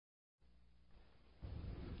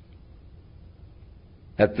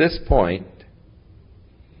at this point,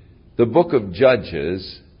 the book of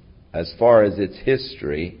Judges, as far as its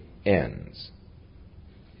history, ends.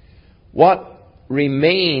 What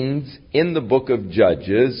remains in the book of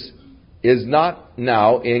Judges is not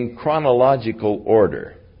now in chronological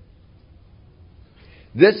order.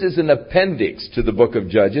 This is an appendix to the book of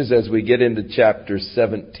Judges as we get into chapter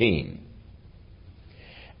 17.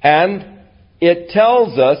 And it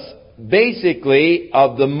tells us basically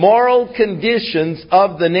of the moral conditions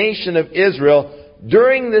of the nation of Israel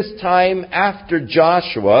during this time after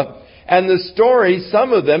Joshua. And the stories,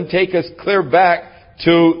 some of them take us clear back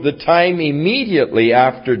to the time immediately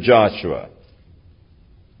after Joshua.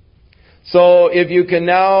 So if you can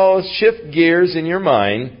now shift gears in your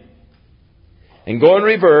mind and go in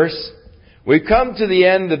reverse, we come to the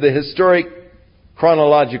end of the historic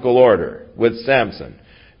chronological order with Samson.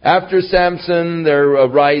 After Samson, there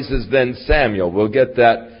arises then Samuel. We'll get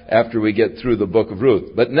that after we get through the book of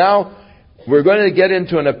Ruth. But now we're going to get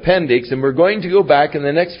into an appendix, and we're going to go back in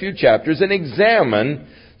the next few chapters and examine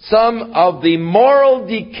some of the moral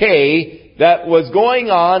decay that was going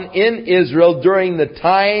on in Israel during the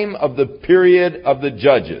time of the period of the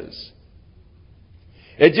Judges.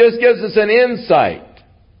 It just gives us an insight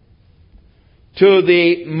to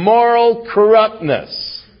the moral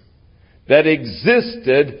corruptness that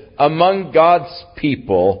existed among God's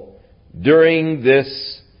people during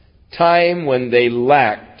this time when they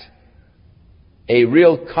lacked a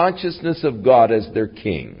real consciousness of God as their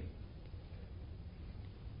king.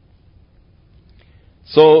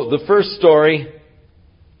 So the first story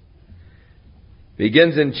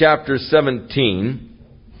begins in chapter 17.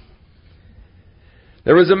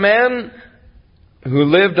 There was a man who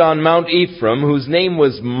lived on Mount Ephraim whose name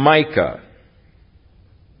was Micah.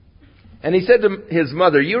 And he said to his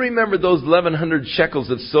mother, "You remember those 1,100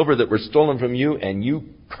 shekels of silver that were stolen from you, and you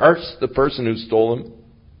cursed the person who stole them?"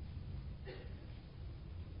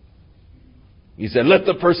 He said, "Let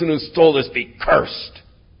the person who stole this be cursed."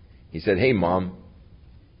 He said, "Hey, Mom,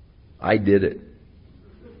 I did it.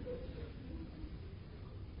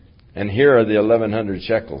 And here are the 1,100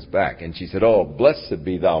 shekels back." And she said, "Oh, blessed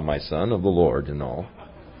be thou, my son, of the Lord," and all.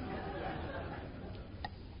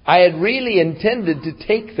 I had really intended to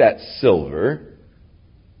take that silver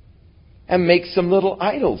and make some little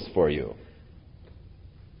idols for you.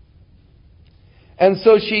 And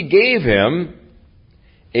so she gave him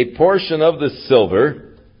a portion of the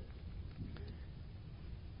silver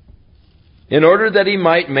in order that he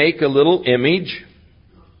might make a little image.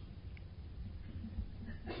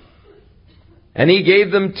 And he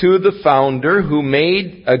gave them to the founder, who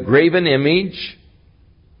made a graven image.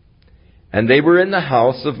 And they were in the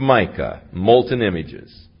house of Micah, molten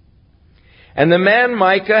images. And the man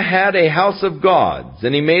Micah had a house of gods,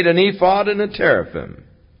 and he made an ephod and a teraphim.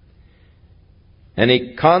 And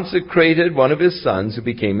he consecrated one of his sons, who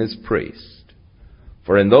became his priest.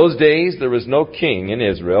 For in those days there was no king in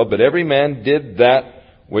Israel, but every man did that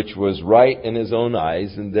which was right in his own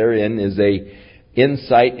eyes. And therein is a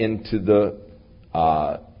insight into the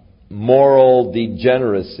moral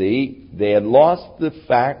degeneracy. They had lost the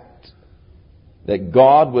fact that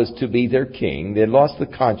God was to be their king. They had lost the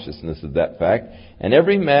consciousness of that fact. And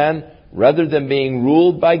every man, rather than being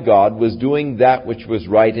ruled by God, was doing that which was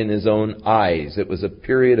right in his own eyes. It was a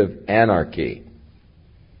period of anarchy.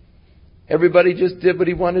 Everybody just did what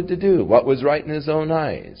he wanted to do, what was right in his own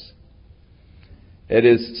eyes. It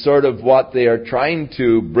is sort of what they are trying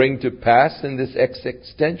to bring to pass in this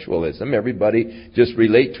existentialism. Everybody just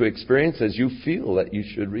relate to experience as you feel that you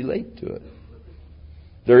should relate to it.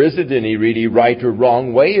 There isn't any really right or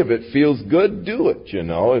wrong way. If it feels good, do it, you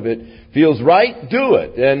know. If it feels right, do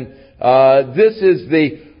it. And this is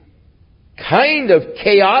the kind of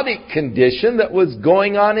chaotic condition that was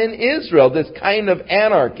going on in Israel. This kind of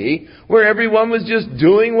anarchy where everyone was just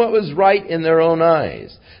doing what was right in their own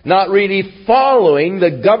eyes. Not really following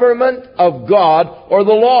the government of God or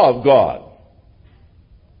the law of God.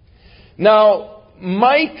 Now,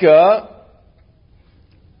 Micah,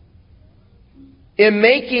 in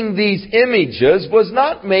making these images, was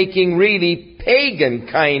not making really pagan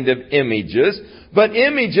kind of images, but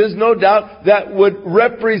images, no doubt, that would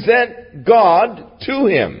represent God to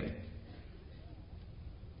him.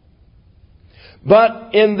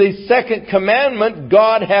 But in the second commandment,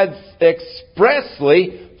 God had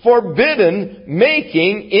expressly forbidden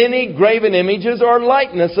making any graven images or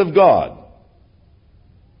likeness of God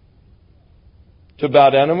to bow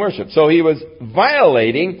down and worship. So he was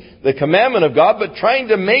violating the commandment of God, but trying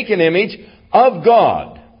to make an image of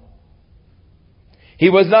God. He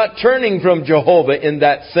was not turning from Jehovah in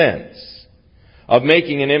that sense of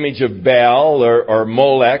making an image of Baal or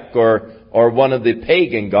Molech or or one of the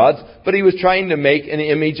pagan gods, but he was trying to make an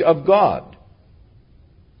image of God.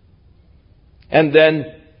 And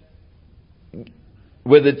then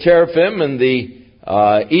with the teraphim and the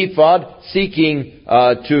ephod, seeking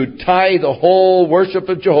to tie the whole worship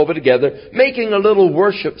of Jehovah together, making a little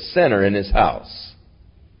worship center in his house,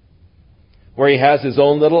 where he has his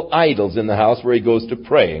own little idols in the house where he goes to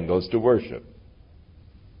pray and goes to worship.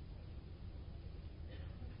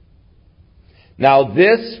 Now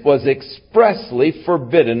this was expressly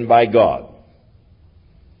forbidden by God.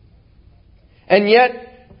 And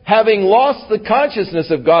yet, having lost the consciousness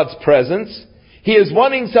of God's presence, he is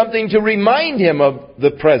wanting something to remind him of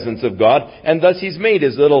the presence of God, and thus he's made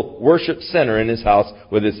his little worship center in his house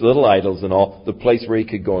with his little idols and all, the place where he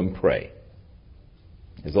could go and pray.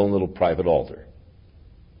 His own little private altar.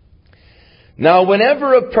 Now,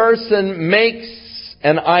 whenever a person makes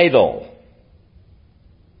an idol,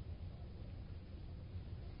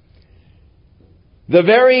 the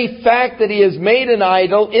very fact that he has made an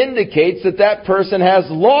idol indicates that that person has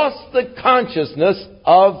lost the consciousness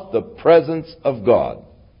of the presence of God.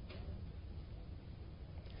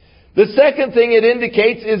 The second thing it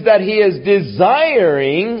indicates is that he is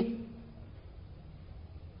desiring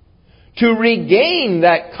to regain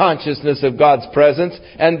that consciousness of God's presence,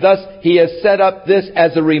 and thus he has set up this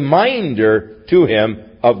as a reminder to him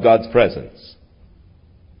of God's presence.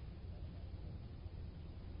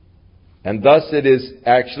 And thus it is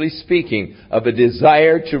actually speaking of a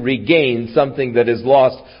desire to regain something that is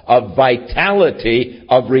lost, of vitality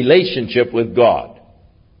of relationship with God.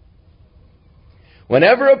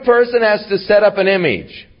 Whenever a person has to set up an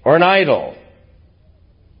image or an idol,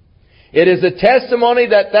 it is a testimony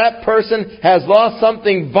that that person has lost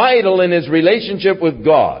something vital in his relationship with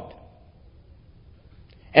God.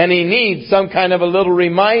 And he needs some kind of a little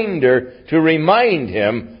reminder to remind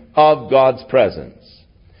him of God's presence.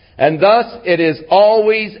 And thus it is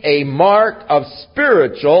always a mark of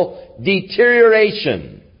spiritual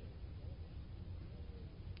deterioration.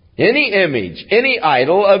 Any image, any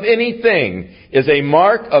idol of anything is a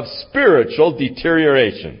mark of spiritual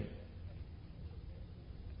deterioration.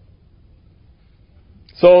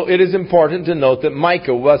 So it is important to note that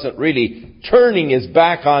Micah wasn't really turning his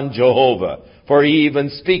back on Jehovah, for he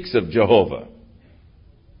even speaks of Jehovah.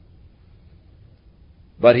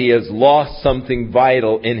 But he has lost something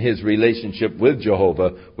vital in his relationship with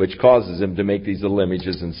Jehovah, which causes him to make these little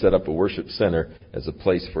images and set up a worship center as a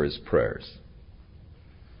place for his prayers.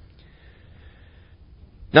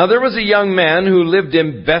 Now there was a young man who lived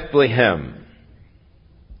in Bethlehem,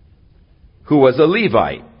 who was a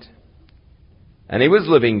Levite. And he was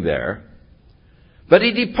living there. But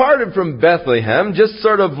he departed from Bethlehem just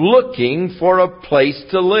sort of looking for a place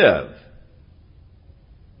to live.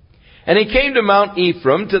 And he came to Mount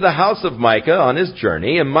Ephraim, to the house of Micah on his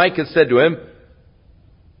journey. And Micah said to him,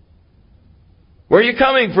 "Where are you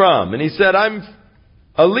coming from?" And he said, "I'm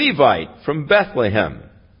a Levite from Bethlehem.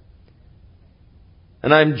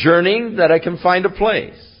 And I'm journeying that I can find a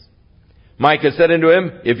place." Micah said unto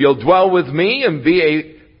him, "If you'll dwell with me and be a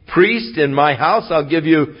priest in my house, I'll give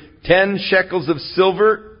you 10 shekels of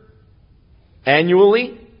silver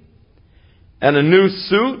annually, and a new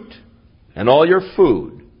suit, and all your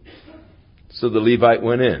food." So the Levite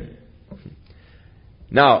went in.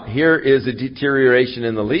 Now, here is a deterioration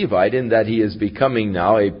in the Levite in that he is becoming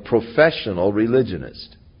now a professional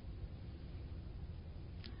religionist.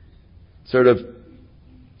 Sort of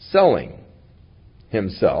selling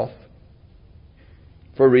himself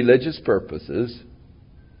for religious purposes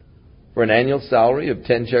for an annual salary of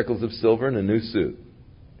 10 shekels of silver and a new suit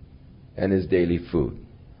and his daily food.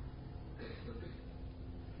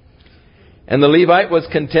 And the Levite was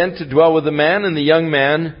content to dwell with the man, and the young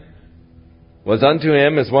man was unto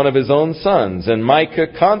him as one of his own sons. And Micah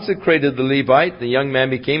consecrated the Levite. The young man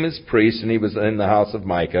became his priest, and he was in the house of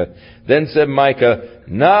Micah. Then said Micah,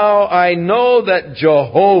 "Now I know that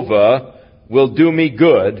Jehovah will do me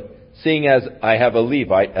good, seeing as I have a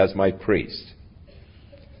Levite as my priest."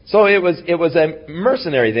 So it was a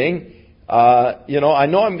mercenary thing. I know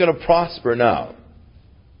I'm going to prosper now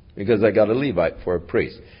because I got a Levite for a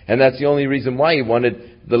priest. And that's the only reason why he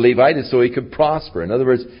wanted the Levite, is so he could prosper. In other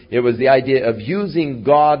words, it was the idea of using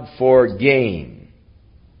God for gain.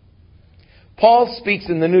 Paul speaks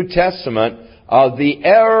in the New Testament of the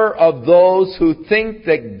error of those who think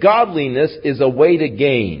that godliness is a way to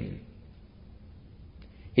gain.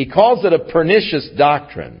 He calls it a pernicious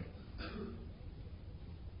doctrine.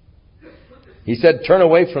 He said, turn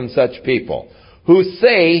away from such people who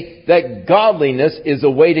say that godliness is a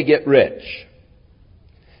way to get rich.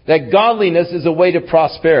 That godliness is a way to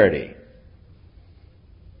prosperity.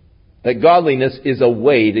 That godliness is a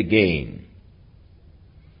way to gain.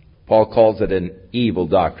 Paul calls it an evil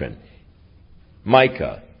doctrine.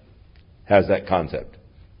 Micah has that concept.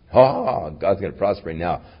 Oh, God's going to prosper me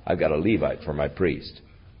now. I've got a Levite for my priest.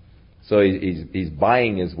 So he's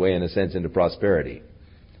buying his way, in a sense, into prosperity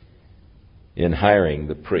in hiring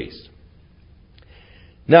the priest.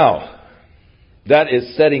 Now, that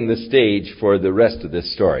is setting the stage for the rest of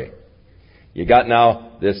this story. You got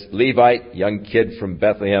now this Levite, young kid from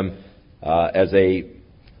Bethlehem, as a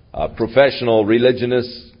professional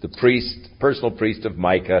religionist, the priest, personal priest of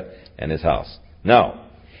Micah and his house. Now,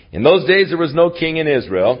 in those days there was no king in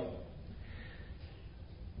Israel,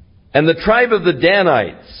 and the tribe of the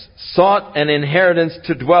Danites sought an inheritance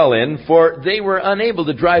to dwell in, for they were unable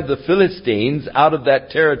to drive the Philistines out of that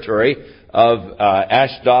territory of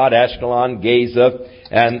Ashdod, Ashkelon, Gaza,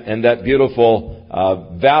 and that beautiful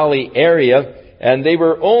valley area. And they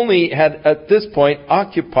were had at this point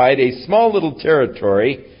occupied a small little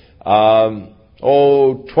territory,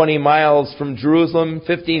 20 miles from Jerusalem,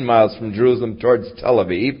 15 miles from Jerusalem towards Tel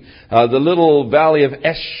Aviv, the little valley of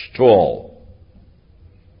Eshtaol.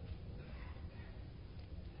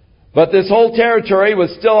 But this whole territory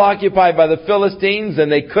was still occupied by the Philistines,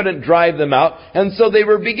 and they couldn't drive them out. And so they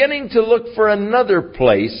were beginning to look for another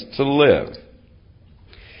place to live.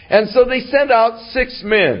 And so they sent out 6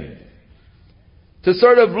 men to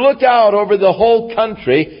sort of look out over the whole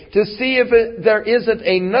country to see if there isn't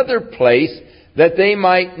another place that they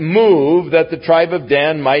might move, that the tribe of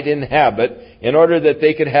Dan might inhabit, in order that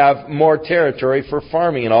they could have more territory for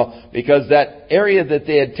farming and all, because that area that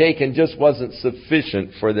they had taken just wasn't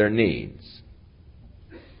sufficient for their needs.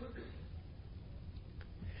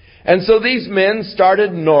 And so these men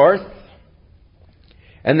started north,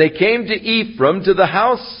 and they came to Ephraim, to the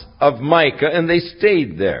house of Micah, and they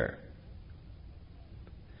stayed there.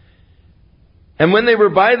 And when they were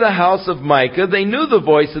by the house of Micah, they knew the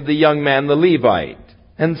voice of the young man, the Levite.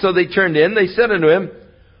 And so they turned in, they said unto him,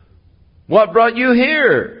 "What brought you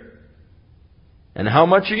here? And how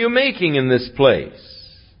much are you making in this place?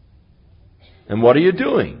 And what are you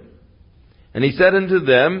doing?" And he said unto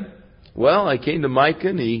them, "Well, I came to Micah,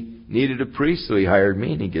 and he needed a priest, so he hired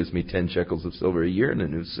me, and he gives me 10 shekels of silver a year and a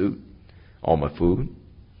new suit, all my food.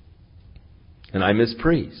 And I'm his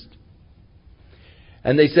priest."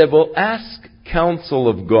 And they said, "Well, ask counsel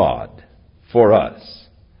of God for us,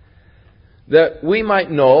 that we might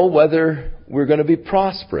know whether we're going to be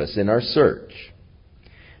prosperous in our search."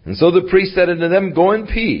 And so the priest said unto them, "Go in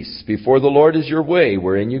peace. Before the Lord is your way,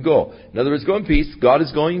 wherein you go." In other words, go in peace. God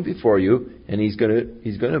is going before you, and He's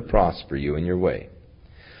going to prosper you in your way.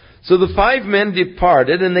 So the 5 men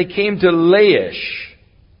departed, and they came to Laish.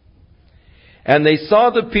 And they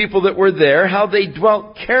saw the people that were there, how they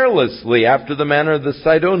dwelt carelessly after the manner of the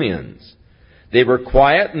Sidonians. They were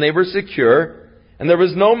quiet and they were secure, and there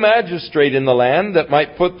was no magistrate in the land that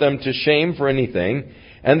might put them to shame for anything.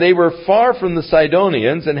 And they were far from the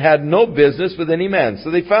Sidonians and had no business with any man.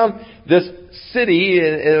 So they found this city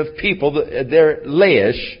of people there,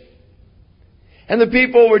 Laish. And the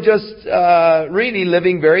people were just really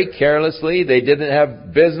living very carelessly. They didn't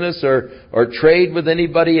have business or trade with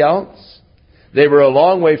anybody else. They were a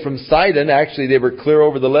long way from Sidon. Actually, they were clear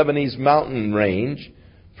over the Lebanese mountain range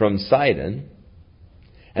from Sidon.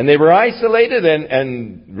 And they were isolated,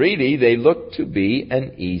 and really they looked to be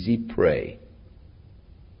an easy prey.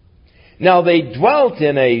 Now they dwelt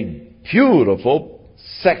in a beautiful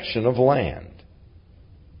section of land.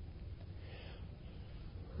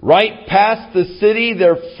 Right past the city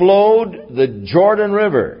there flowed the Jordan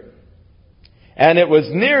River. And it was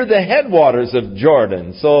near the headwaters of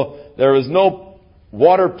Jordan. So there was no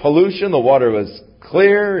water pollution. The water was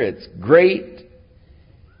clear. It's great.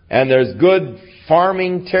 And there's good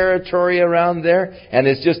farming territory around there. And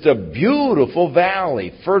it's just a beautiful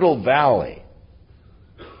valley, fertile valley.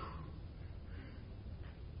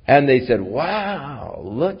 And they said, "Wow,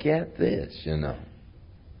 look at this,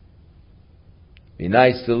 Be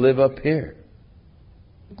nice to live up here."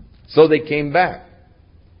 So they came back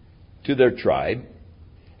to their tribe,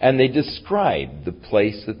 and they described the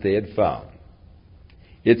place that they had found.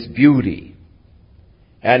 Its beauty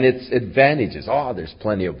and its advantages. Oh, there's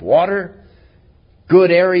plenty of water,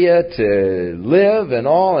 good area to live and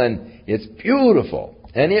all, and it's beautiful.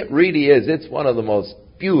 And it really is. It's one of the most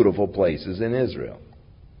beautiful places in Israel.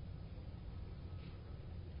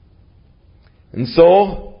 And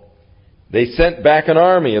so they sent back an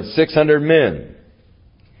army of 600 men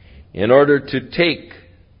in order to take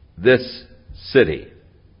this city.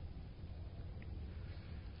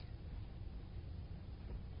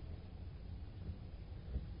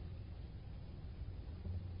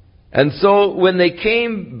 And so when they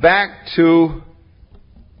came back to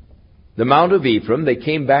the Mount of Ephraim, they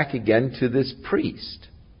came back again to this priest.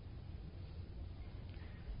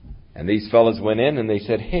 And these fellows went in and they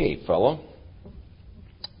said, "Hey, fellow,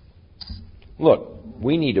 look,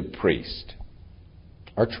 we need a priest.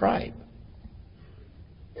 Our tribe.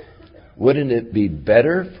 Wouldn't it be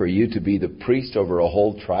better for you to be the priest over a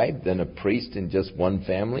whole tribe than a priest in just one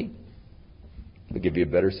family? We'll give you a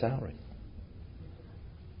better salary."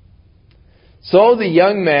 So the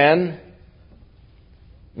young man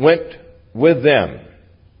went with them.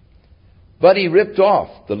 But he ripped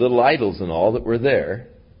off the little idols and all that were there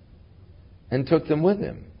and took them with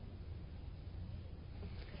him.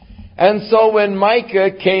 And so when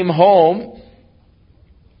Micah came home,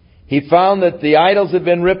 he found that the idols had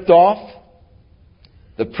been ripped off.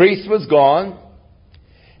 The priest was gone.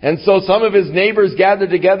 And so some of his neighbors gathered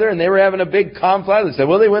together and they were having a big conflict. They said,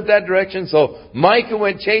 well, they went that direction. So Micah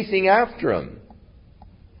went chasing after them.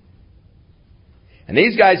 And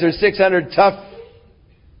these guys are 600 tough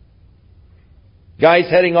guys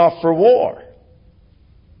heading off for war.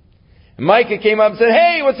 And Micah came up and said,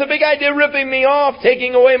 "Hey, what's the big idea ripping me off,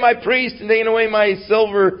 taking away my priest and taking away my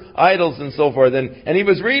silver idols and so forth?" And he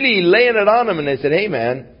was really laying it on them. And they said, "Hey,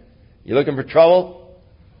 man, you looking for trouble?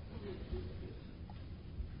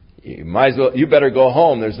 You better go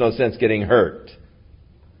home. There's no sense getting hurt."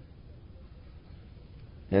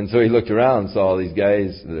 And so he looked around and saw all these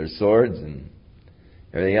guys with their swords and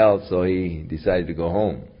everything else, so he decided to go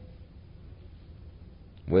home.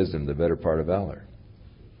 Wisdom, the better part of valor.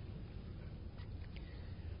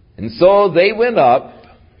 And so they went up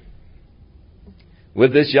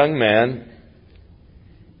with this young man,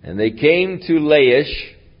 and they came to Laish,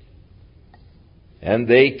 and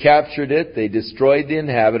they captured it. They destroyed the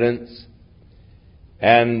inhabitants.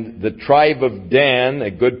 And the tribe of Dan,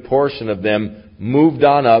 a good portion of them, moved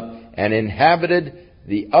on up and inhabited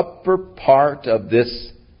the upper part of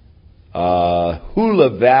this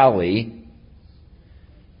Hula Valley,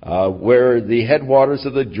 where the headwaters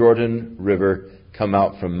of the Jordan River come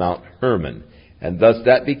out from Mount Hermon. And thus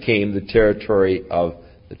that became the territory of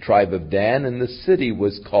the tribe of Dan, and the city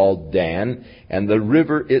was called Dan, and the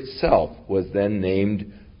river itself was then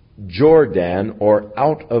named Jordan, or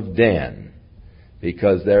out of Dan,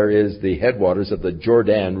 because there is the headwaters of the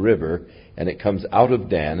Jordan River, and it comes out of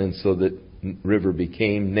Dan, and so the river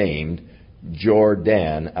became named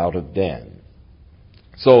Jordan, out of Dan.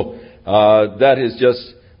 So that is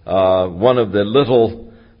just one of the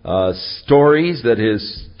little stories that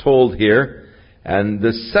is told here. And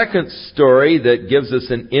the second story that gives us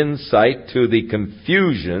an insight to the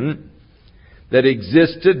confusion that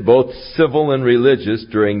existed, both civil and religious,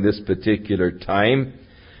 during this particular time,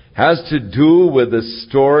 has to do with the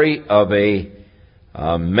story of a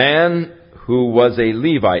man who was a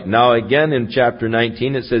Levite. Now again in chapter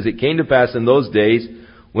 19 it says, "It came to pass in those days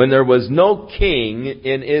when there was no king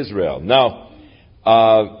in Israel." Now,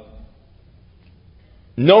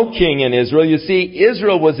 no king in Israel. You see,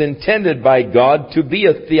 Israel was intended by God to be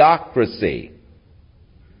a theocracy.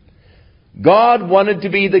 God wanted to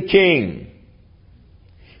be the king.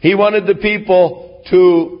 He wanted the people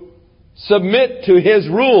to submit to His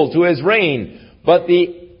rule, to His reign. But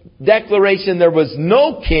the declaration there was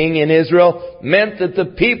no king in Israel meant that the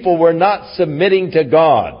people were not submitting to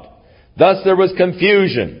God. Thus there was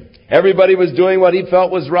confusion. Everybody was doing what he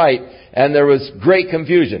felt was right, and there was great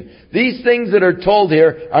confusion. These things that are told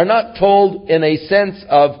here are not told in a sense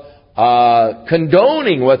of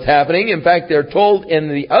condoning what's happening. In fact, they're told in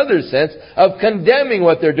the other sense of condemning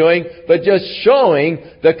what they're doing, but just showing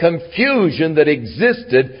the confusion that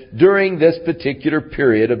existed during this particular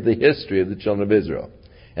period of the history of the children of Israel.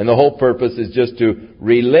 And the whole purpose is just to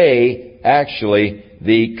relay, actually,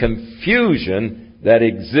 the confusion that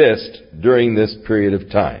exists during this period of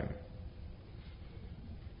time.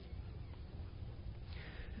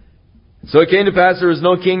 So it came to pass there was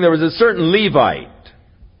no king. There was a certain Levite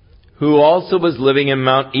who also was living in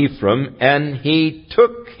Mount Ephraim, and he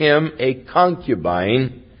took him a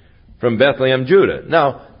concubine from Bethlehem, Judah.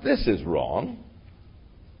 Now, this is wrong.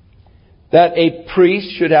 That a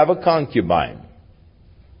priest should have a concubine.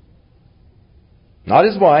 Not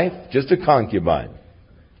his wife, just a concubine.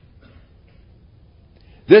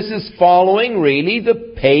 This is following really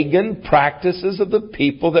the pagan practices of the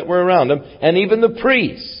people that were around him, and even the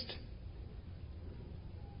priest.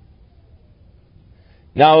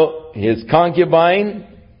 Now, his concubine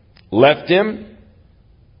left him,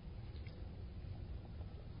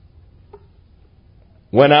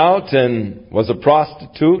 went out and was a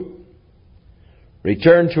prostitute,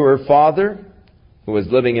 returned to her father, who was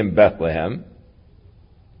living in Bethlehem.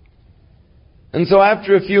 And so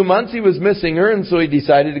after a few months he was missing her, and so he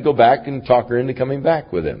decided to go back and talk her into coming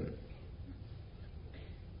back with him.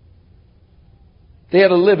 They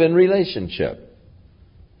had a live-in relationship.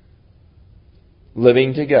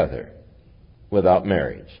 Living together without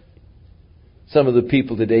marriage. Some of the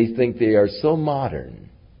people today think they are so modern.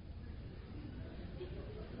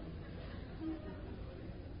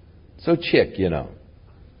 So chic, you know.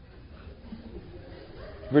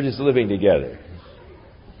 We're just living together.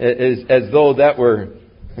 As though that were,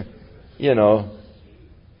 you know,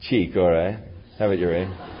 cheek, all right? Have it your way.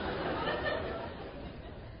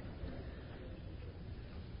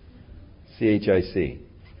 CHIC.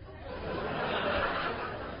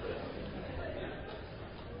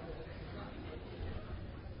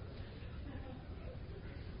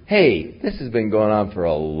 Hey, this has been going on for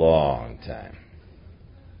a long time.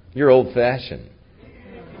 You're old-fashioned.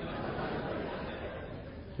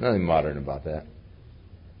 Nothing modern about that.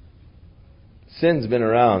 Sin's been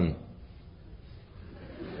around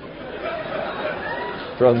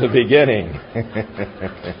from the beginning.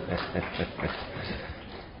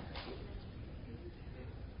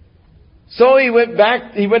 So he went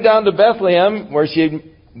down to Bethlehem, where she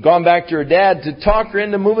had gone back to her dad, to talk her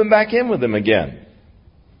into moving back in with him again.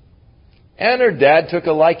 And her dad took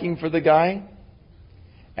a liking for the guy.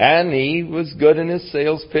 And he was good in his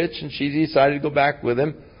sales pitch, and she decided to go back with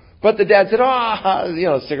him. But the dad said,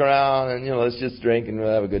 stick around, and, let's just drink and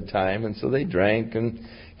we'll have a good time. And so they drank and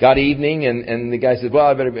got evening, and the guy said, well,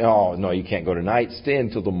 I better be, oh, no, you can't go tonight. Stay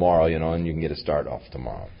until tomorrow, and you can get a start off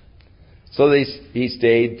tomorrow. So he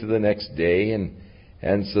stayed to the next day,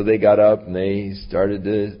 and so they got up and they started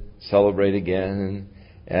to celebrate again,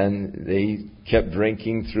 and they kept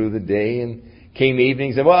drinking through the day, and came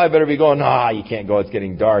evening, said, well, I better be going. You can't go, it's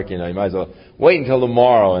getting dark, you might as well wait until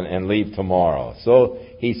tomorrow and leave tomorrow. So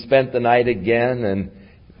he spent the night again, and,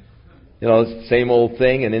 same old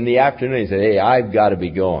thing, and in the afternoon he said, hey, I've got to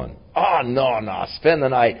be going. Oh, no, spend the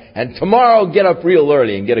night, and tomorrow get up real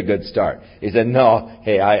early and get a good start. He said, no,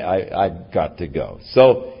 hey, I've got to go.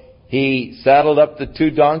 So he saddled up the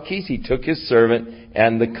 2 donkeys, he took his servant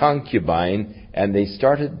and the concubine, and they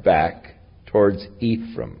started back towards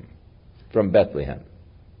Ephraim from Bethlehem.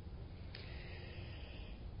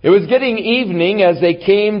 It was getting evening as they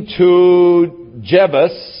came to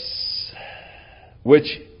Jebus,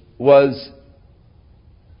 which was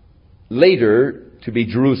later to be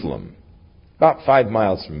Jerusalem, about 5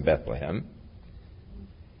 miles from Bethlehem.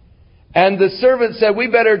 And the servant said, we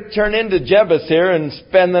better turn into Jebus here and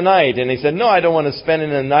spend the night. And he said, no, I don't want to spend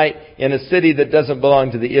the night in a city that doesn't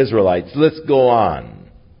belong to the Israelites. Let's go on.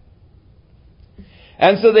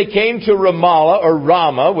 And so they came to Ramallah, or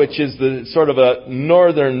Ramah, which is the sort of a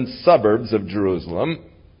northern suburbs of Jerusalem.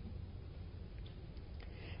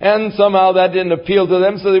 And somehow that didn't appeal to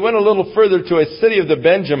them, so they went a little further to a city of the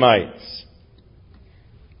Benjamites.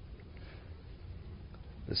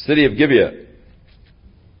 The city of Gibeah.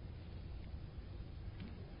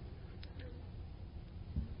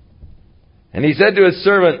 And he said to his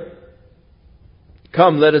servant,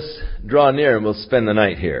 come, let us draw near and we'll spend the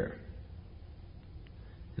night here.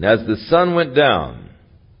 And as the sun went down,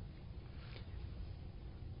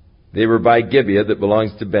 they were by Gibeah that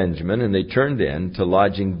belongs to Benjamin, and they turned in to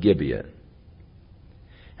lodge in Gibeah.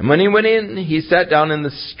 And when he went in, he sat down in the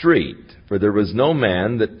street, for there was no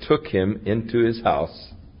man that took him into his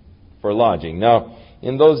house for lodging. Now,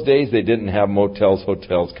 in those days, they didn't have motels,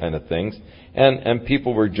 hotels kind of things, and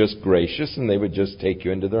people were just gracious, and they would just take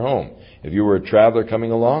you into their home. If you were a traveler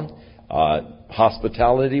coming along,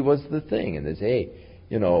 hospitality was the thing, and they'd say, hey,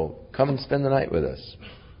 come and spend the night with us.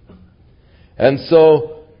 And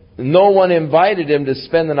so no one invited him to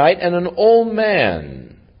spend the night, and an old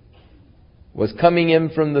man was coming in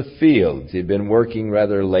from the fields. He'd been working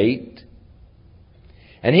rather late.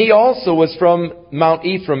 And he also was from Mount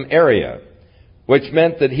Ephraim area, which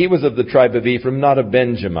meant that he was of the tribe of Ephraim, not a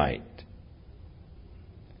Benjamite.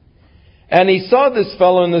 And he saw this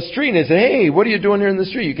fellow in the street, and he said, hey, what are you doing here in the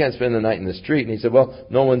street? You can't spend the night in the street. And he said, well,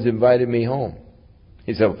 no one's invited me home.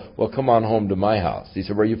 He said, well, come on home to my house. He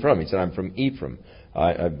said, where are you from? He said, I'm from Ephraim.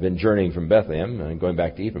 I've been journeying from Bethlehem and going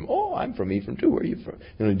back to Ephraim. Oh, I'm from Ephraim too. Where are you from?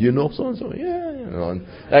 Do you know so-and-so? Yeah, and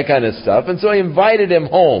that kind of stuff. And so he invited him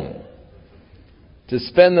home to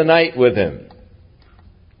spend the night with him.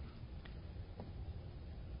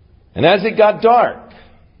 And as it got dark,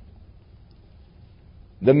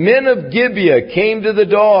 the men of Gibeah came to the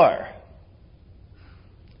door.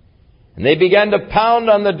 And they began to pound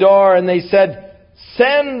on the door, and they said,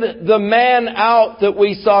 send the man out that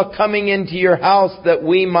we saw coming into your house, that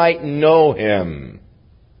we might know him.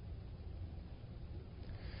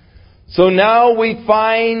 So now we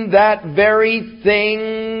find that very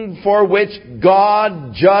thing for which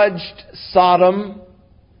God judged Sodom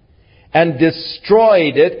and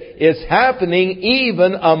destroyed it is happening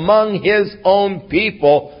even among His own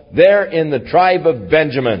people there in the tribe of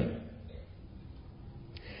Benjamin.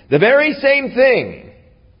 The very same thing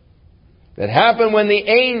that happened when the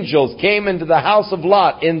angels came into the house of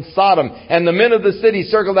Lot in Sodom, and the men of the city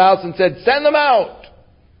circled the house and said, "Send them out,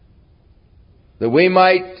 that we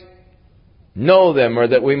might know them, or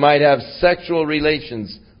that we might have sexual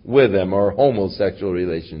relations with them, or homosexual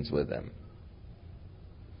relations with them."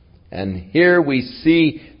 And here we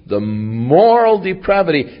see the moral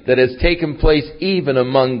depravity that has taken place even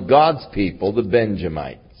among God's people, the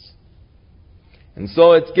Benjamites. And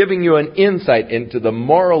so it's giving you an insight into the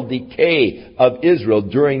moral decay of Israel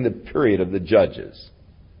during the period of the Judges.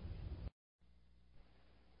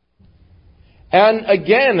 And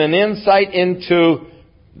again, an insight into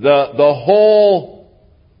the whole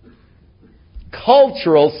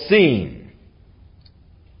cultural scene.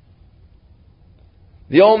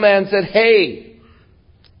 The old man said, "Hey,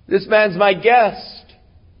 this man's my guest.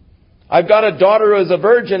 I've got a daughter who is a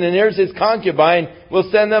virgin, and here's his concubine.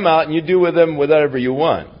 We'll send them out, and you do with them whatever you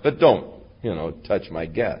want. But don't, touch my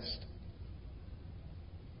guest."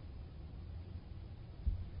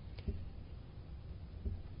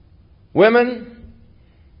 Women,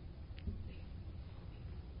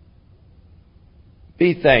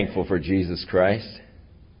 be thankful for Jesus Christ.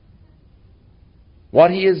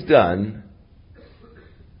 What He has done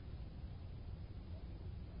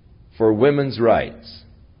for women's rights.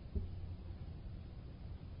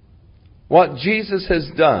 What Jesus has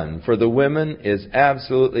done for the women is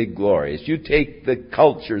absolutely glorious. You take the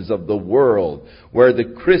cultures of the world where the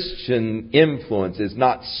Christian influence is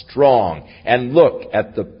not strong, and look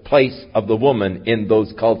at the place of the woman in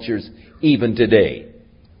those cultures even today.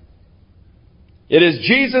 It is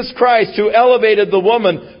Jesus Christ who elevated the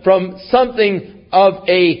woman from something of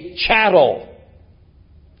a chattel,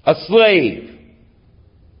 a slave,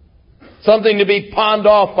 something to be pawned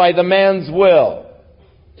off by the man's will,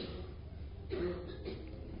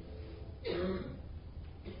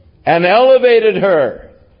 and elevated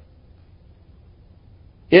her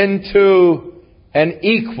into an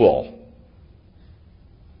equal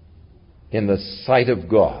in the sight of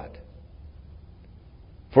God.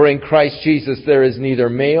 For in Christ Jesus there is neither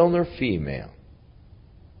male nor female.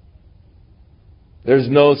 There's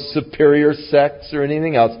no superior sex or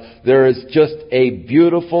anything else. There is just a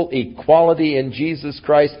beautiful equality in Jesus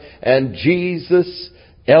Christ, and Jesus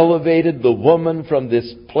elevated the woman from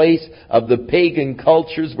this place of the pagan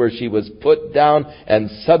cultures where she was put down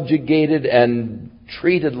and subjugated and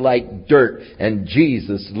treated like dirt. And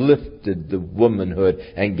Jesus lifted the womanhood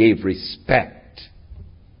and gave respect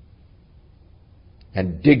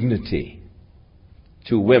and dignity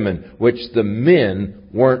to women, which the men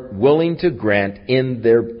weren't willing to grant in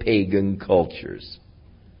their pagan cultures.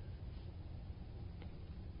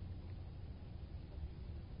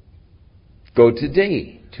 Go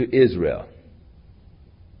today to Israel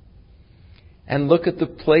and look at the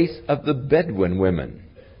place of the Bedouin women,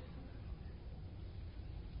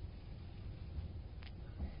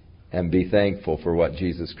 and be thankful for what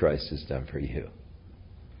Jesus Christ has done for you.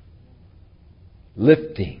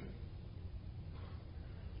 Lifting,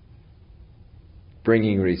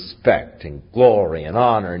 bringing respect and glory and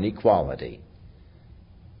honor and equality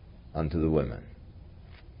unto the women.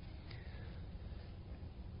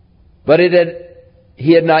 But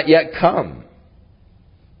He had not yet come.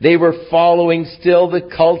 They were following still the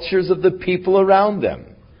cultures of the people around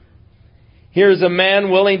them. Here's a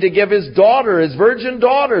man willing to give his daughter, his virgin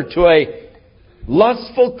daughter, to a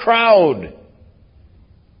lustful crowd.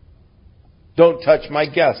 Don't touch my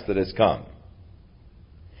guest that has come.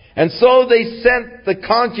 And so they sent the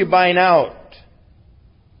concubine out.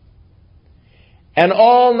 And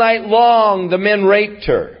all night long the men raped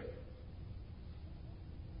her,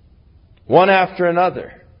 one after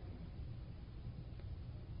another,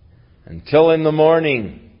 until in the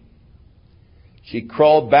morning she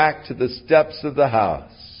crawled back to the steps of the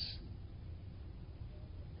house,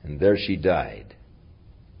 and there she died.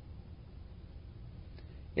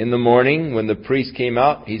 In the morning, when the priest came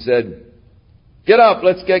out, he said, "Get up,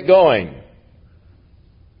 let's get going.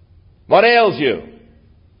 What ails you?"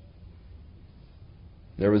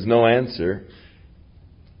 There was no answer.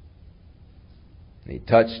 He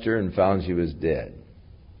touched her and found she was dead.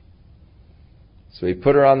 So he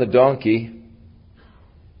put her on the donkey,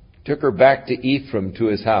 took her back to Ephraim to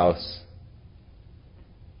his house,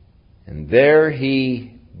 and there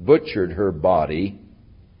he butchered her body,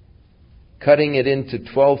 cutting it into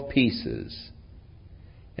 12 pieces,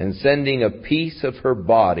 and sending a piece of her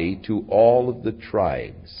body to all of the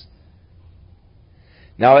tribes.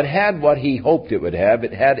 Now it had what he hoped it would have.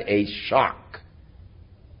 It had a shock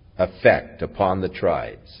effect upon the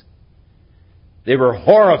tribes. They were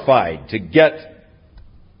horrified to get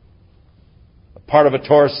a part of a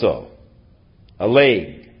torso, a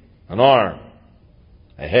leg, an arm,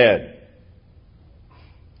 a head.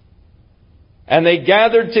 And they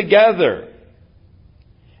gathered together.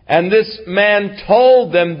 And this man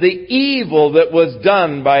told them the evil that was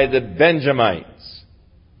done by the Benjamites,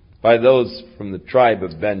 by those from the tribe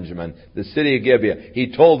of Benjamin, the city of Gibeah.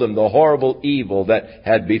 He told them the horrible evil that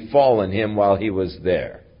had befallen him while he was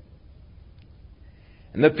there.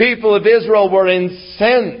 And the people of Israel were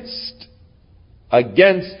incensed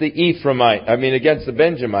against against the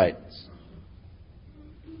Benjamites.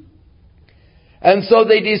 And so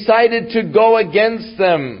they decided to go against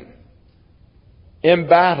them in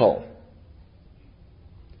battle.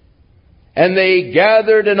 And they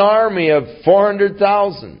gathered an army of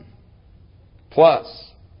 400,000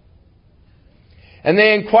 plus. And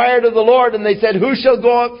they inquired of the Lord, and they said, "Who shall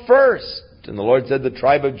go up first?" And the Lord said, "The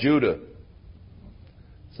tribe of Judah."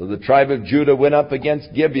 So the tribe of Judah went up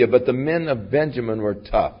against Gibeah, but the men of Benjamin were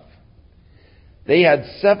tough. They had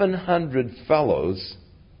 700 fellows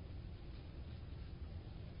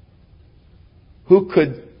who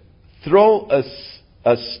could throw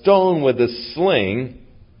a stone with a sling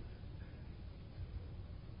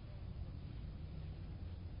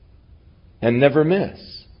and never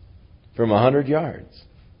miss from 100 yards.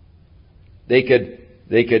 They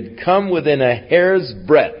could come within a hair's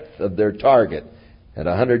breadth of their target at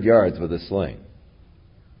 100 yards with a sling.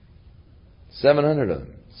 700 of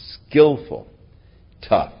them. Skillful.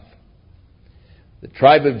 Tough. The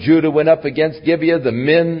tribe of Judah went up against Gibeah. The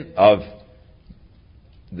men of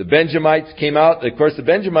the Benjamites came out. Of course, the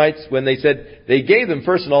Benjamites, when they said, they gave them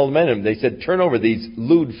first and all the men of them, they said, "Turn over these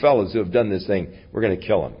lewd fellows who have done this thing. We're going to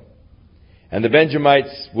kill them." And the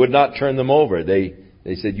Benjamites would not turn them over. They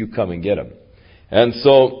said, "You come and get them." And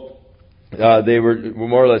so they were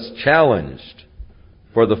more or less challenged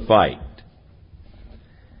for the fight.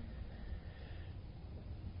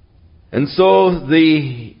 And so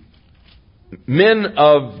the men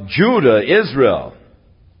of Judah, Israel,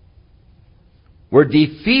 were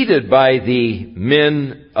defeated by the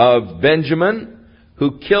men of Benjamin,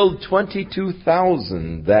 who killed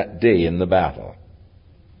 22,000 that day in the battle.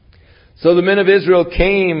 So the men of Israel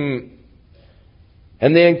came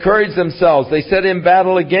and they encouraged themselves. They set in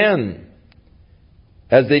battle again,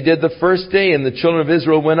 as they did the first day. And the children of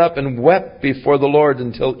Israel went up and wept before the Lord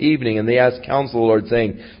until evening. And they asked counsel of the Lord,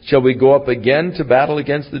 saying, "Shall we go up again to battle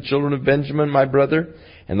against the children of Benjamin, my brother?"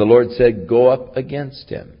 And the Lord said, "Go up against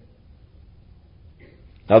him."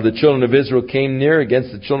 Now the children of Israel came near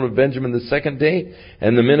against the children of Benjamin the second day,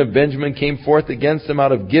 and the men of Benjamin came forth against them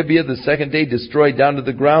out of Gibeah the second day, destroyed down to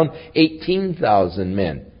the ground 18,000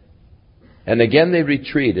 men. And again they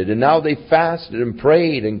retreated, and now they fasted and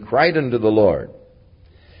prayed and cried unto the Lord.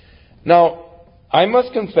 Now, I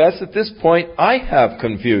must confess at this point, I have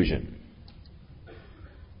confusion.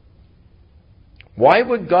 Why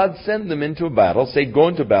would God send them into a battle, say go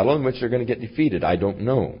into battle in which they're going to get defeated? I don't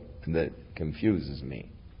know. That confuses me.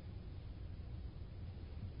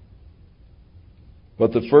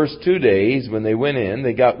 But the first 2 days when they went in,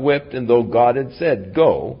 they got whipped, and though God had said,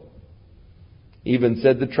 "Go," even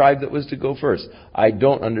said the tribe that was to go first. I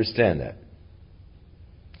don't understand that.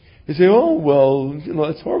 You say, "Oh, well,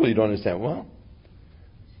 that's horrible, you don't understand." Well,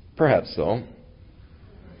 perhaps so.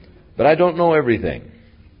 But I don't know everything.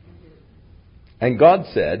 And God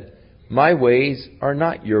said, "My ways are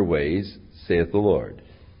not your ways, saith the Lord.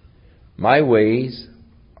 My ways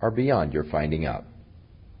are beyond your finding out."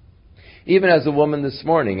 Even as a woman this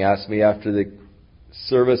morning asked me after the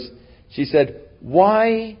service, she said,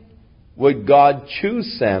 "Why would God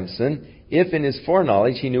choose Samson if in his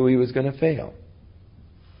foreknowledge he knew he was going to fail?"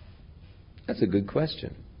 That's a good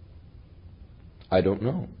question. I don't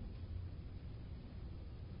know.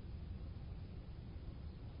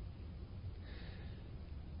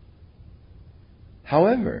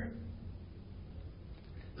 However,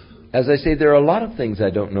 as I say, there are a lot of things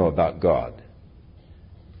I don't know about God.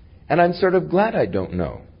 And I'm sort of glad I don't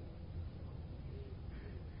know.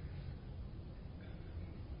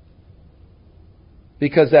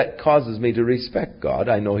 Because that causes me to respect God.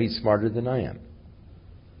 I know He's smarter than I am.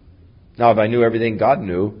 Now, if I knew everything God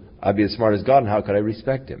knew, I'd be as smart as God, and how could I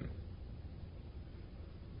respect Him?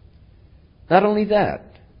 Not only that,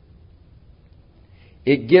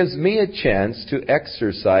 it gives me a chance to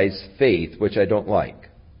exercise faith, which I don't like.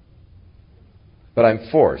 But I'm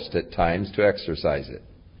forced at times to exercise it.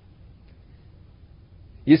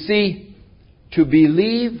 You see, to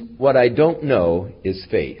believe what I don't know is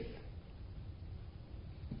faith.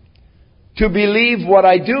 To believe what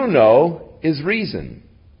I do know is reason.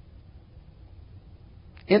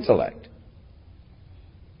 Intellect.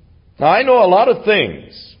 Now, I know a lot of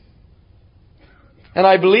things. And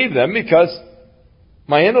I believe them because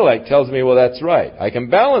my intellect tells me, well, that's right. I can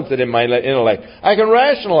balance it in my intellect. I can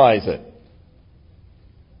rationalize it.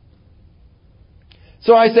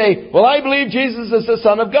 So I say, well, I believe Jesus is the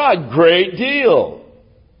Son of God. Great deal.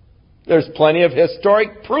 There's plenty of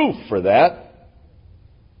historic proof for that.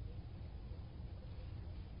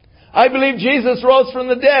 I believe Jesus rose from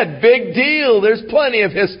the dead. Big deal. There's plenty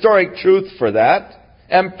of historic truth for that.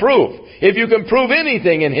 And proof. If you can prove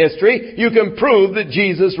anything in history, you can prove that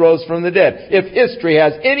Jesus rose from the dead. If history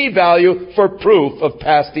has any value for proof of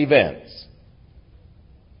past events.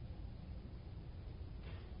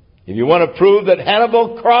 If you want to prove that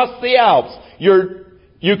Hannibal crossed the Alps,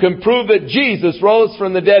 you can prove that Jesus rose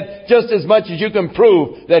from the dead just as much as you can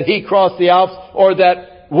prove that he crossed the Alps or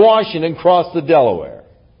that Washington crossed the Delaware.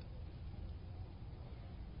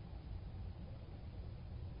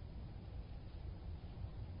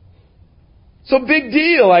 So big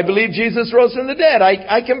deal. I believe Jesus rose from the dead.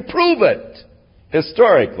 I can prove it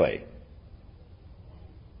historically.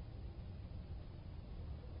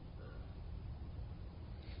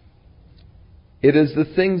 It is the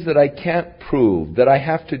things that I can't prove, that I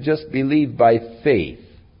have to just believe by faith,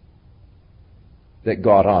 that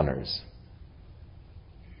God honors.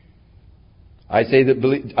 I say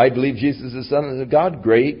that I believe Jesus is the Son of God.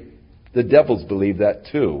 Great. The devils believe that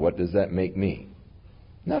too. What does that make me?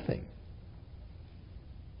 Nothing.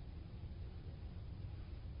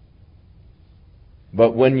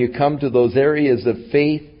 But when you come to those areas of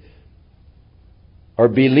faith or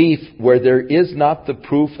belief where there is not the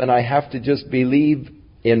proof and I have to just believe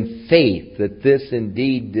in faith that this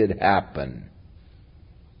indeed did happen.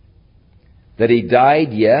 That he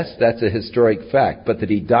died, yes, that's a historic fact. But that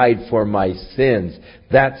he died for my sins,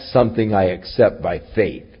 that's something I accept by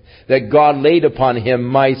faith. That God laid upon him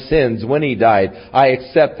my sins when he died, I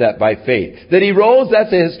accept that by faith. That he rose,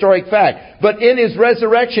 that's a historic fact. But in his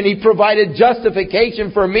resurrection, he provided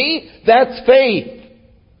justification for me, that's faith.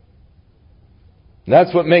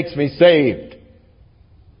 That's what makes me saved.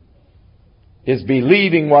 Is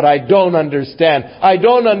believing what I don't understand. I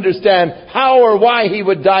don't understand how or why he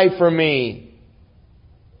would die for me.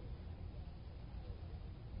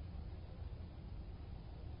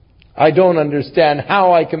 I don't understand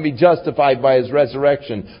how I can be justified by his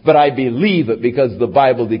resurrection, but I believe it because the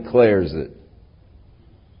Bible declares it.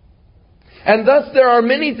 And thus there are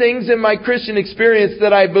many things in my Christian experience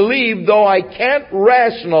that I believe, though I can't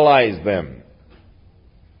rationalize them.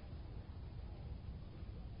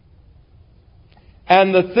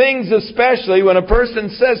 And the things especially when a person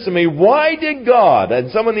says to me, why did God? And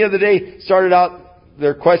someone the other day started out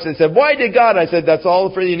their question and said, why did God? I said, that's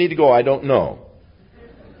all for you need to go. I don't know.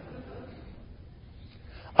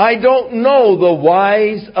 I don't know the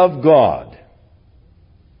whys of God.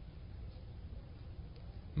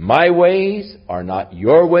 My ways are not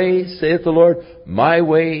your ways, saith the Lord. My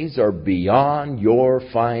ways are beyond your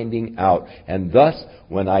finding out. And thus,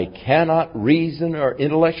 when I cannot reason or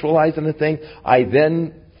intellectualize anything, I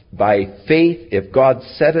then, by faith, if God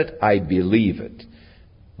said it, I believe it.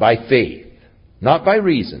 By faith, not by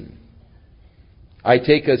reason. I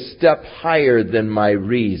take a step higher than my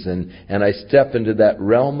reason, and I step into that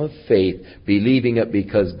realm of faith, believing it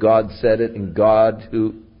because God said it, and God,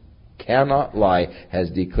 who cannot lie,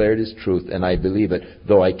 has declared his truth, and I believe it,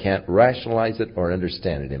 though I can't rationalize it or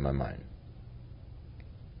understand it in my mind.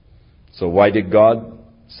 So why did God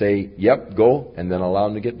say, yep, go, and then allow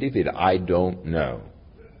him to get defeated? I don't know.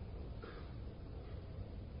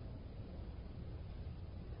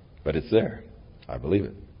 But it's there. I believe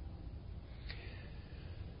it.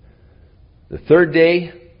 The third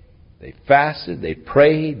day, they fasted, they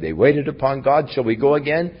prayed, they waited upon God. Shall we go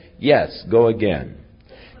again? Yes, go again.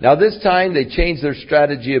 Now this time they changed their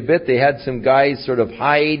strategy a bit. They had some guys sort of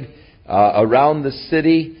hide around the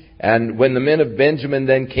city. And when the men of Benjamin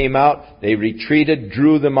then came out, they retreated,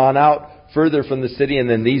 drew them on out further from the city. And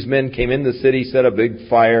then these men came in the city, set a big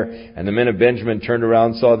fire. And the men of Benjamin turned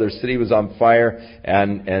around, saw their city was on fire.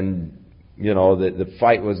 And you know, the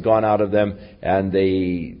fight was gone out of them, and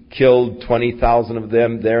they killed 20,000 of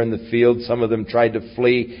them there in the field. Some of them tried to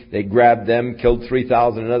flee. They grabbed them, killed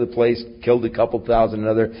 3,000 in another place, killed a couple thousand in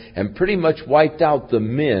another, and pretty much wiped out the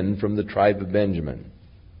men from the tribe of Benjamin.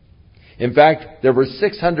 In fact, there were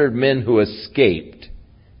 600 men who escaped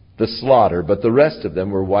the slaughter, but the rest of them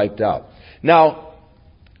were wiped out. Now,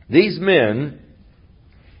 these men,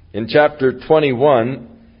 in chapter 21,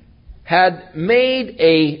 had made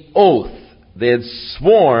an oath. They had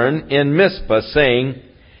sworn in Mizpah, saying,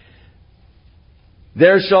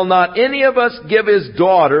 There shall not any of us give his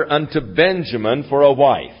daughter unto Benjamin for a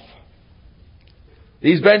wife.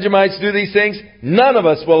 These Benjamites do these things. None of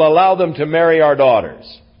us will allow them to marry our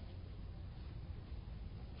daughters.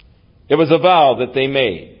 It was a vow that they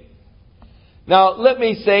made. Now, let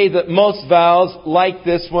me say that most vows like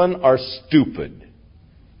this one are stupid.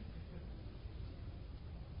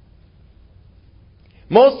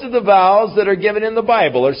 Most of the vows that are given in the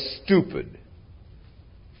Bible are stupid.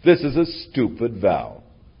 This is a stupid vow.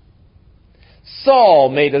 Saul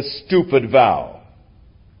made a stupid vow.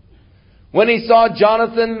 When he saw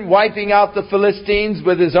Jonathan wiping out the Philistines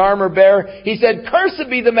with his armor bearer, he said, "Cursed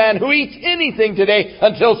be the man who eats anything today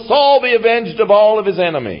until Saul be avenged of all of his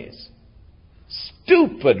enemies."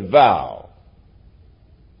 Stupid vow.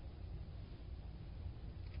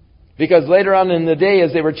 Because later on in the day,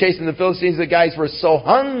 as they were chasing the Philistines, the guys were so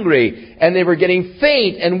hungry and they were getting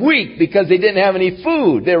faint and weak because they didn't have any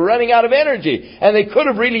food. They were running out of energy. And they could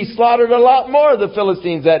have really slaughtered a lot more of the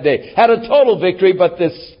Philistines that day. Had a total victory, but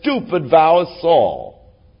this stupid vow of Saul,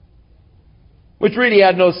 which really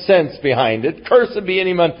had no sense behind it. Cursed be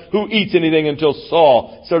anyone who eats anything until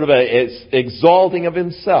Saul, sort of a exalting of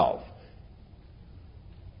himself.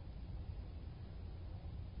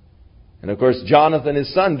 And of course, Jonathan,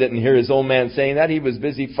 his son, didn't hear his old man saying that. He was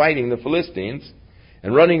busy fighting the Philistines.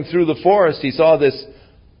 And running through the forest, he saw this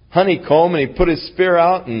honeycomb, and he put his spear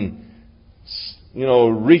out and,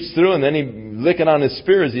 reached through, and then he licking on his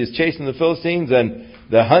spear as he was chasing the Philistines. And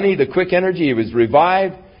the honey, the quick energy, he was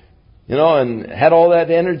revived, and had all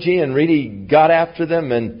that energy and really got after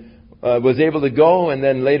them and was able to go. And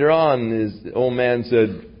then later on, his old man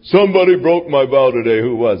said, "Somebody broke my vow today.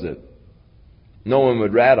 Who was it?" No one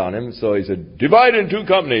would rat on him, so he said, "Divide in 2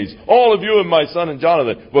 companies. All of you and my son and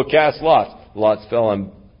Jonathan will cast lots." Lots fell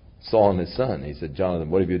on Saul and his son. He said, "Jonathan,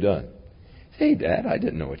 what have you done?" "Hey, Dad, I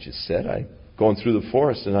didn't know what you said. I going through the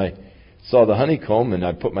forest and I saw the honeycomb and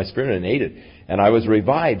I put my spear in and ate it. And I was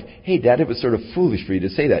revived." "Hey, Dad, it was sort of foolish for you to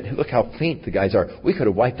say that. Look how faint the guys are. We could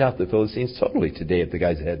have wiped out the Philistines totally today if the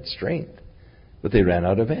guys had strength. But they ran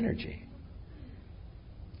out of energy."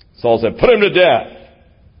 Saul said, "Put him to death."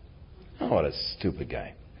 Oh, what a stupid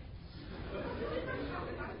guy.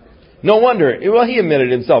 No wonder. Well, he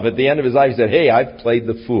admitted himself. At the end of his life, he said, "Hey, I've played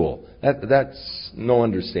the fool." That's no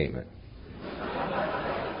understatement.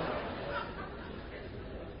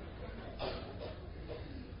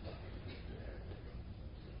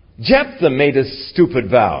 Jephthah made a stupid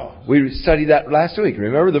vow. We studied that last week.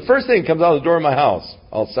 Remember, the first thing that comes out of the door of my house,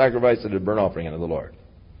 I'll sacrifice it as a burnt offering unto the Lord.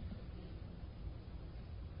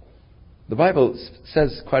 The Bible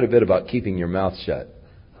says quite a bit about keeping your mouth shut.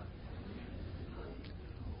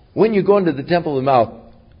 When you go into the temple of the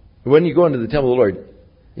Lord,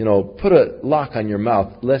 put a lock on your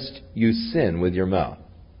mouth lest you sin with your mouth.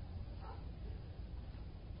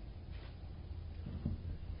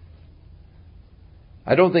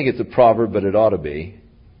 I don't think it's a proverb, but it ought to be.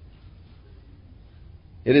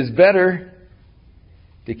 It is better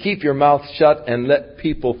to keep your mouth shut and let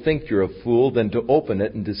people think you're a fool than to open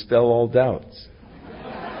it and dispel all doubts.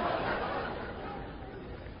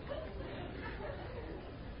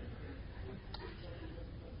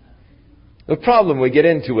 The problem we get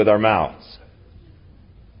into with our mouths.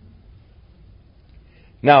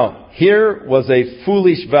 Now, here was a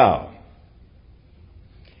foolish vow.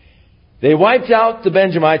 They wiped out the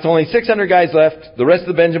Benjamites. Only 600 guys left. The rest of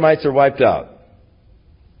the Benjamites are wiped out.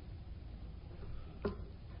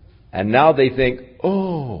 And now they think,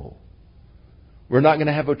 we're not going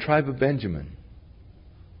to have a tribe of Benjamin.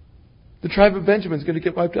 The tribe of Benjamin is going to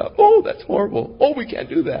get wiped out. Oh, that's horrible. Oh, we can't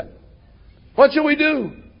do that. What shall we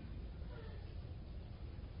do?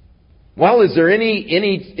 Well, is there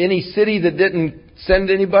any city that didn't send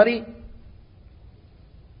anybody?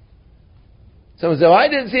 Someone said, I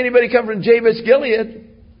didn't see anybody come from Jabesh Gilead.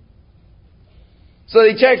 So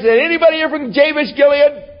they checked, said, anybody here from Jabesh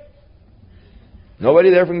Gilead? Nobody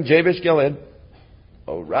there from Jabesh Gilead.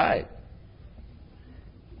 All right.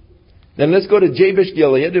 Then let's go to Jabesh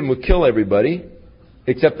Gilead and we'll kill everybody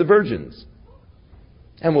except the virgins.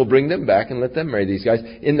 And we'll bring them back and let them marry these guys,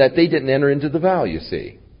 in that they didn't enter into the vow, you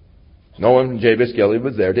see. No one from Jabesh Gilead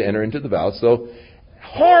was there to enter into the vow. So,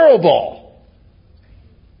 horrible.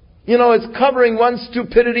 It's covering one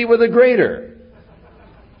stupidity with a greater.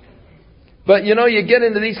 But you get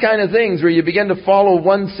into these kind of things where you begin to follow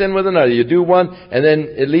one sin with another. You do one, and then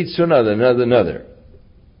it leads to another.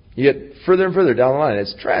 You get further and further down the line.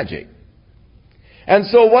 It's tragic. And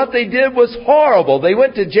so what they did was horrible. They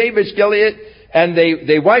went to Jabesh Gilead, and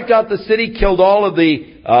they wiped out the city, killed all of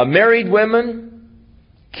the married women,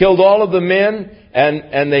 killed all of the men,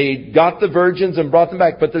 and they got the virgins and brought them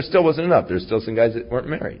back, but there still wasn't enough. There's still some guys that weren't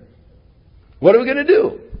married. What are we going to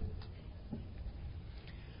do?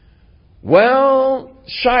 Well,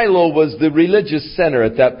 Shiloh was the religious center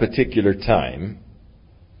at that particular time.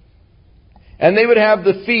 And they would have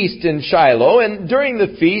the feast in Shiloh, and during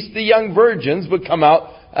the feast, the young virgins would come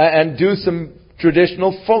out and do some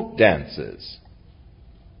traditional folk dances.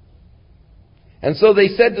 And so they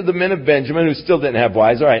said to the men of Benjamin, who still didn't have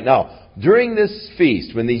wives, all right, now, during this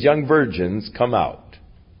feast, when these young virgins come out,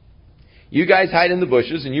 you guys hide in the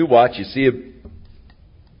bushes and you watch, you see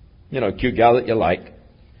a cute gal that you like,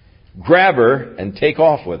 grab her and take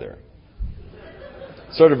off with her.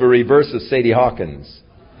 Sort of a reverse of Sadie Hawkins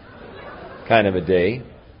kind of a day.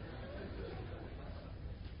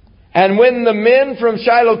 And when the men from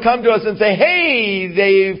Shiloh come to us and say, hey,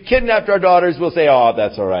 they've kidnapped our daughters, we'll say, oh,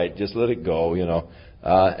 that's all right. Just let it go,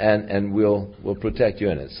 and we'll protect you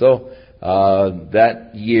in it. So,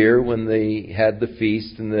 that year when they had the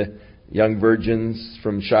feast and the young virgins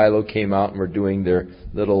from Shiloh came out and were doing their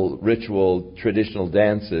little ritual traditional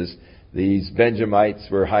dances, these Benjamites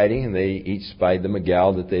were hiding, and they each spied them a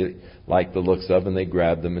gal that they liked the looks of, and they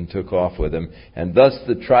grabbed them and took off with them. And thus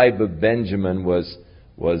the tribe of Benjamin was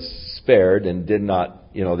spared and did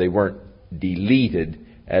not, they weren't deleted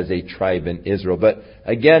as a tribe in Israel. But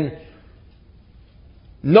again,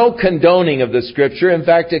 no condoning of the Scripture. In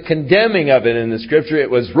fact, a condemning of it in the Scripture.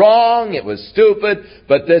 It was wrong, it was stupid,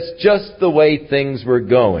 but that's just the way things were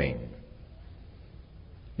going.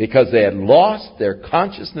 Because they had lost their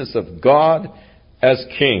consciousness of God as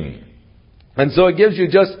King. And so it gives you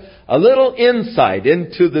just a little insight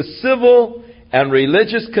into the civil and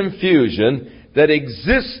religious confusion that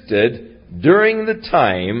existed during the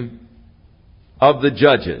time of the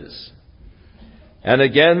judges. And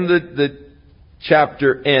again, the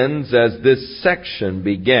chapter ends as this section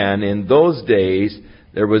began. In those days,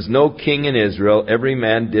 there was no king in Israel. Every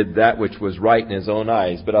man did that which was right in his own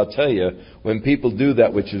eyes. But I'll tell you, when people do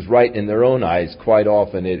that which is right in their own eyes, quite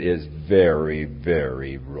often it is very,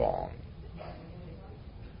 very wrong.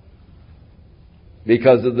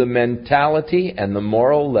 Because of the mentality and the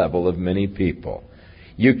moral level of many people.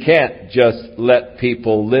 You can't just let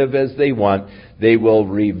people live as they want. They will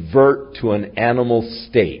revert to an animal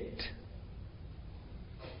state.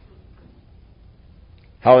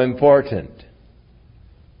 How important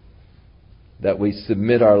that we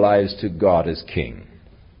submit our lives to God as King.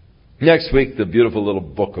 Next week, the beautiful little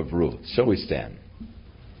book of Ruth. Shall we stand?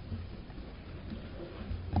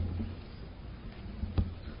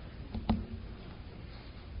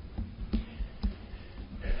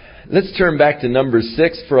 Let's turn back to number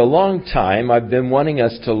 6. For a long time, I've been wanting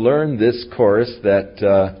us to learn this chorus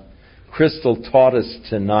that Crystal taught us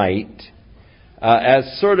tonight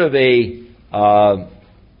as sort of a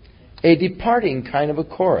departing kind of a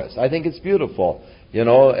chorus. I think it's beautiful,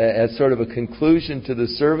 as sort of a conclusion to the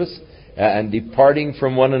service and departing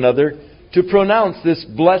from one another to pronounce this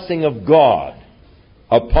blessing of God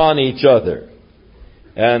upon each other.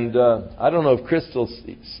 And I don't know if Crystal's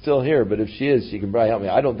still here, but if she is, she can probably help me.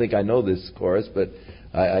 I don't think I know this chorus, but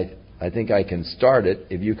I think I can start it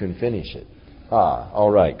if you can finish it.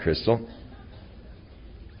 All right, Crystal.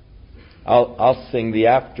 I'll sing the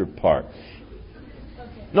after part.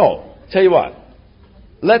 No, tell you what.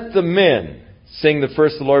 Let the men sing the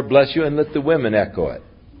first, the Lord bless you, and let the women echo it.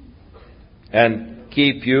 And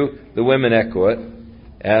keep you, the women echo it.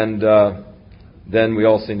 And then we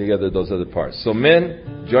all sing together those other parts. So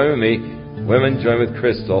men, join with me. Women, join with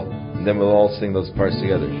Crystal. And then we'll all sing those parts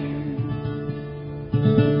together.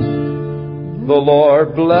 The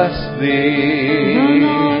Lord bless thee. The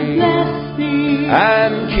Lord bless thee.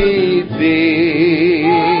 And keep thee.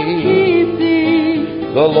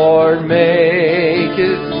 The Lord make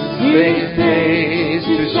His face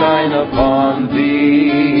to shine upon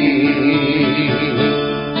thee,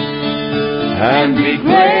 and be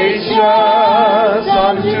gracious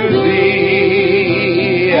unto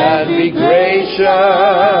thee, and be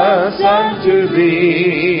gracious unto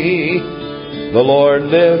thee. The Lord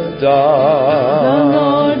lift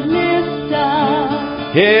up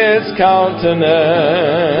His countenance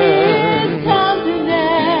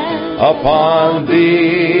upon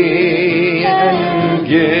thee and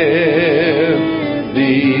give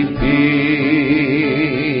thee peace.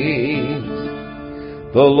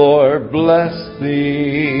 The Lord bless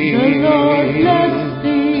thee,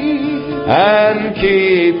 and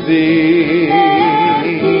keep thee.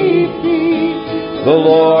 The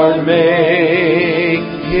Lord make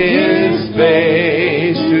His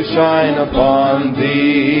face to shine upon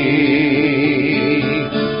thee,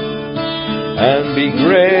 and be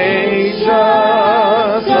gracious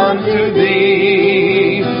unto thee,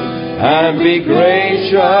 and be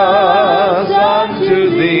gracious unto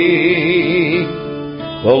thee.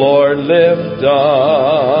 The Lord lift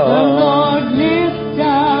up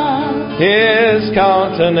His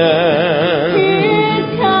countenance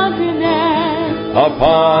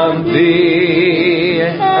upon thee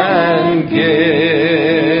and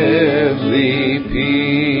give thee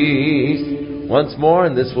peace. Once more,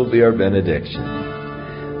 and this will be our benediction.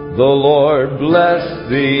 The Lord bless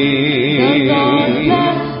thee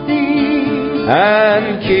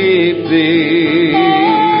and keep thee.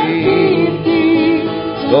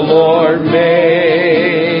 The Lord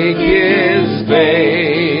make His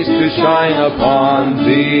face to shine upon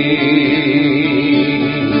thee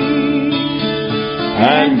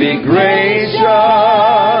and be gracious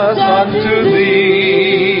unto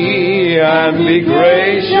thee, and be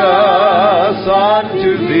gracious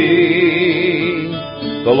unto thee.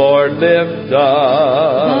 The Lord lift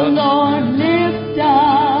up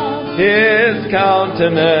His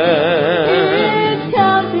countenance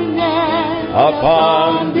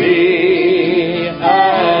upon thee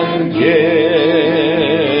and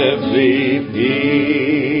give thee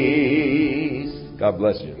peace. God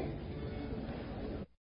bless you.